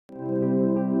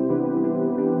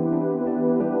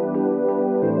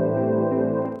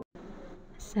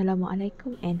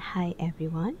Assalamualaikum and hi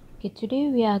everyone. Okay,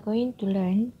 today we are going to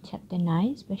learn chapter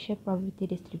 9, special probability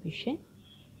distribution.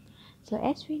 So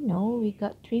as we know, we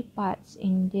got three parts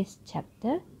in this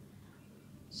chapter.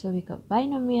 So we got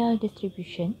binomial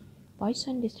distribution,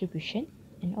 Poisson distribution,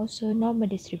 and also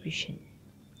normal distribution.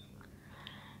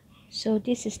 So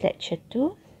this is lecture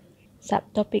 2,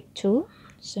 subtopic 2,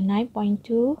 so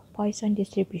 9.2 Poisson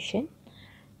distribution.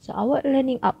 So our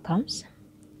learning outcomes.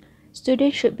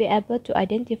 Students should be able to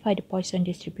identify the Poisson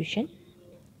distribution.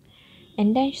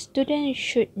 And then students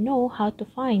should know how to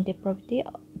find the probability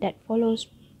that follows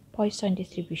Poisson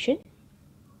distribution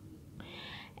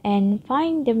and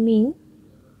find the mean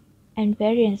and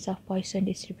variance of Poisson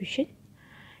distribution,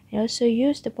 and also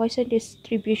use the Poisson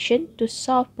distribution to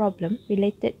solve problems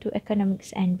related to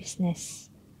economics and business.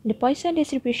 The Poisson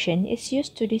distribution is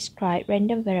used to describe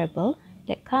random variables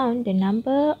that count the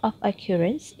number of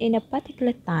occurrences in a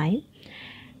particular time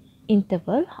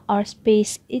interval or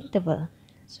space interval.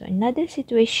 So another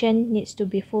situation needs to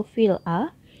be fulfilled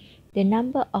are the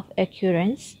number of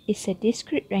occurrence is a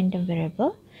discrete random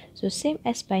variable. So same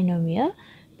as binomial,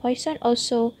 Poisson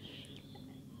also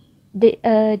the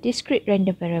discrete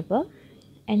random variable,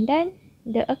 and then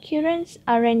the occurrence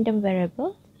are random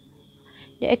variable.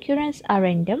 The occurrence are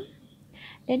random.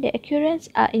 Then the occurrence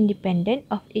are independent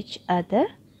of each other,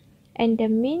 and the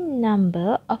mean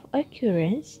number of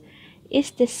occurrence is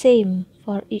the same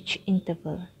for each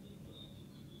interval.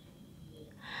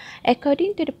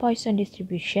 According to the Poisson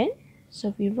distribution,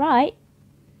 so we write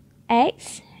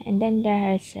x and then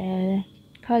there's a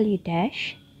curly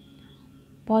dash,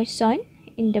 Poisson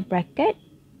in the bracket,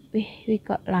 we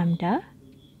got lambda.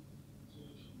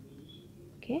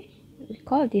 Okay, we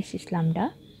call this is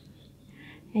lambda.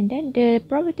 And then the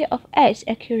probability of x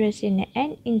occurrence in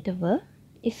an interval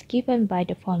is given by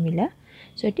the formula.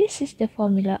 So this is the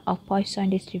formula of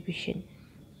Poisson distribution.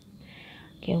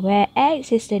 Okay, where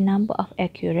x is the number of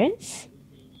occurrence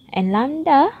and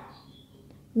lambda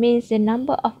means the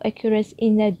number of occurrence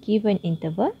in a given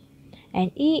interval,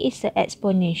 and e is the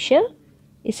exponential,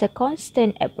 is a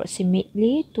constant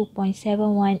approximately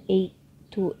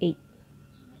 2.71828.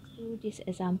 Do this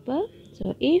example.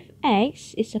 So if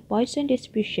x is a Poisson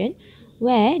distribution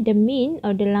where the mean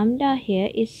or the lambda here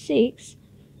is 6,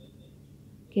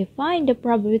 okay, find the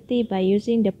probability by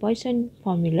using the Poisson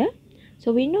formula.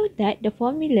 So we know that the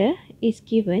formula is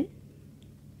given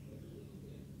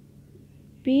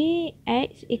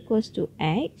Px equals to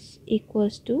x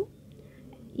equals to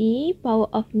e power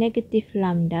of negative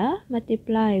lambda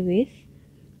multiply with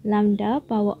lambda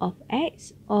power of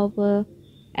x over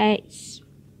x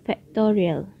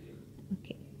factorial.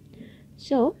 Okay,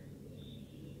 so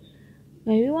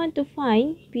when we want to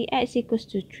find Px equals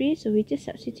to 3, so we just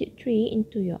substitute 3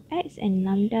 into your x, and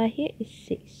lambda here is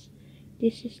 6.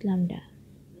 This is lambda.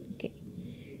 Okay,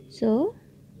 so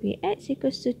Px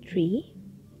equals to 3,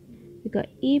 we got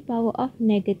e power of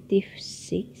negative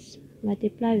 6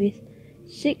 multiply with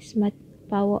 6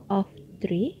 power of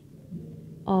 3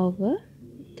 over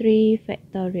 3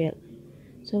 factorial.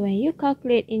 So when you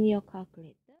calculate in your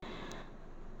calculator,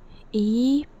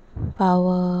 e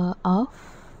power of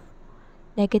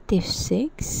negative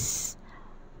 6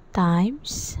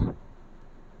 times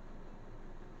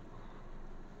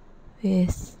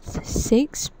with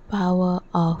 6 power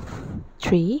of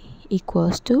 3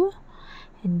 equals to,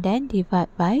 and then divide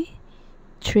by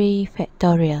 3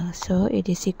 factorial. So it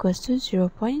is equals to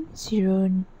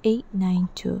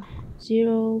 0.0892.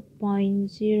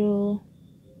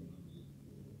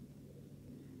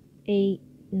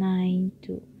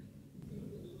 0.0892.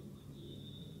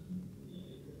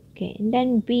 Okay, and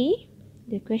then B,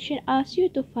 the question asks you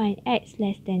to find x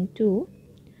less than 2.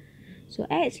 So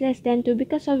x less than 2,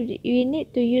 because of we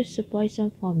need to use the Poisson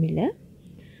formula.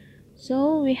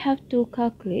 So we have to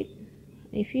calculate.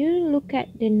 If you look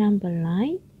at the number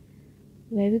line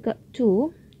where we got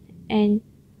 2, and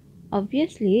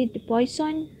obviously the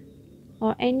Poisson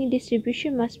or any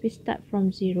distribution must be start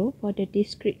from 0 for the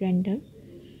discrete random.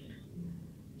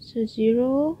 So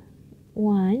 0,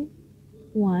 1,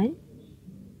 1,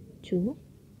 2.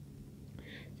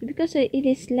 So because it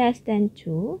is less than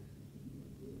 2,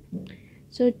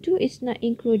 so 2 is not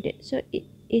included. So it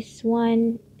is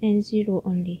 1 and 0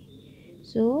 only.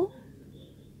 So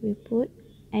we put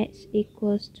x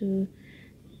equals to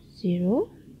 0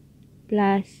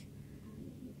 plus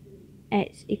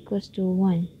x equals to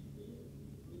 1.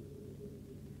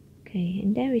 Okay,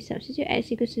 and then we substitute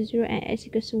x equals to 0 and x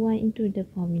equals to 1 into the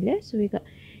formula. So we got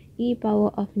e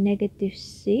power of negative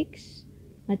 6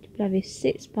 multiply with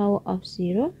 6 power of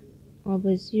 0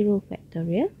 over 0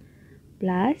 factorial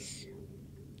plus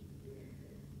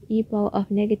e power of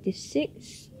negative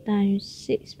 6 times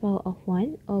 6 power of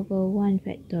 1 over 1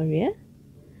 factorial.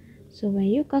 So when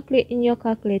you calculate in your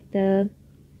calculator,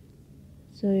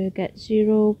 so you get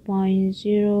 0.0174.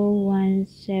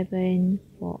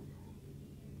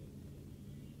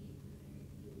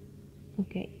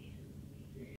 Okay.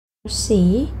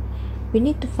 C, we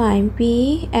need to find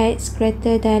Px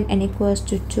greater than and equals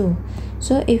to 2.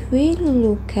 So if we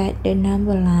look at the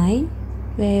number line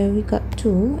where we got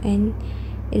 2 and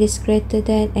it is greater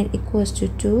than and equals to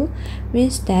 2,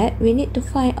 means that we need to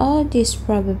find all this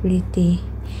probability.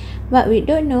 But we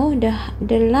don't know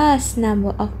the last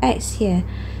number of x here.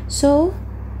 So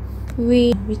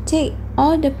we take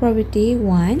all the probability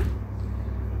 1,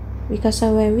 because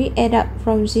when we add up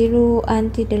from 0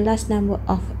 until the last number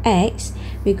of x,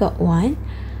 we got 1.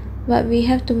 But we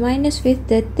have to minus with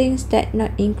the things that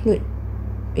not include,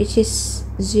 which is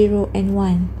 0 and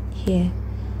 1 here.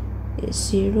 It's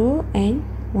 0 and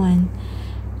 1.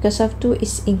 Because of 2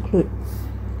 is include.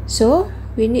 So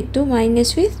we need to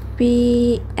minus with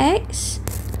Px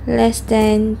less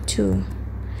than 2.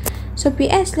 So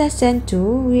Px less than 2,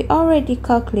 we already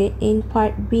calculate in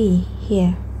part B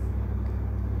here.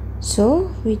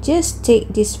 So we just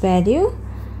take this value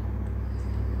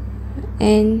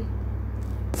and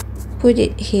put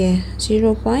it here,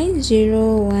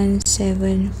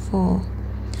 0.0174.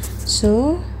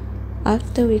 So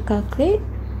after we calculate,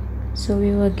 so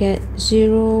we will get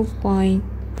 0.9826.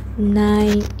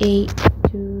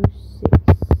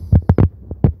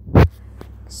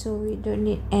 So we don't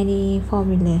need any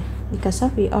formula because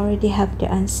of we already have the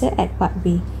answer at part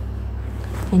B.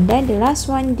 And then the last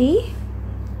one, D,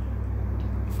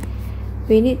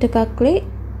 we need to calculate,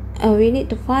 we need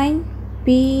to find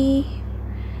Px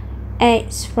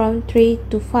from 3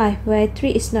 to 5, where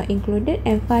 3 is not included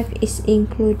and 5 is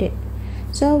included.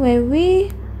 So when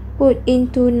we put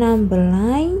into number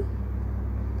line,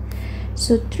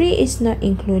 so 3 is not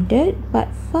included but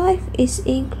 5 is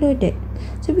included.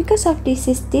 So because of this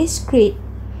is discrete,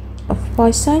 of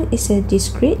Poisson is a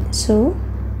discrete, so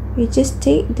we just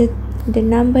take the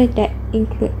number that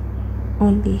include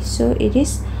only. So it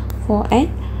is 4 and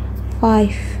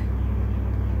 5.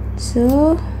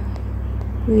 So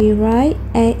we write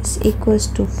x equals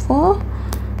to 4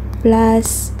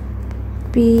 plus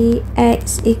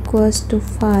Px equals to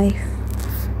 5,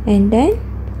 and then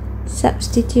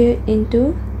substitute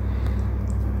into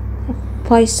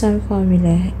Poisson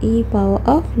formula, e power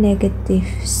of negative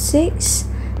 6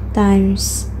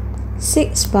 times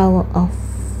 6 power of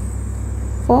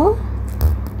 4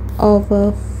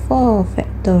 over 4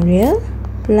 factorial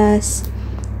plus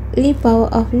e power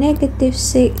of negative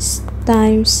 6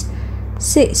 times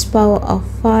 6 power of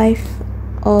 5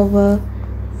 over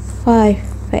 5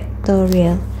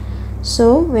 factorial.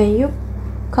 So when you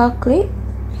calculate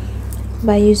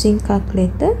by using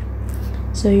calculator,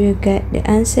 so you get the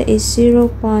answer is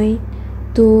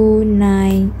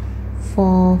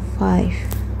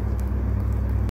 0.2945.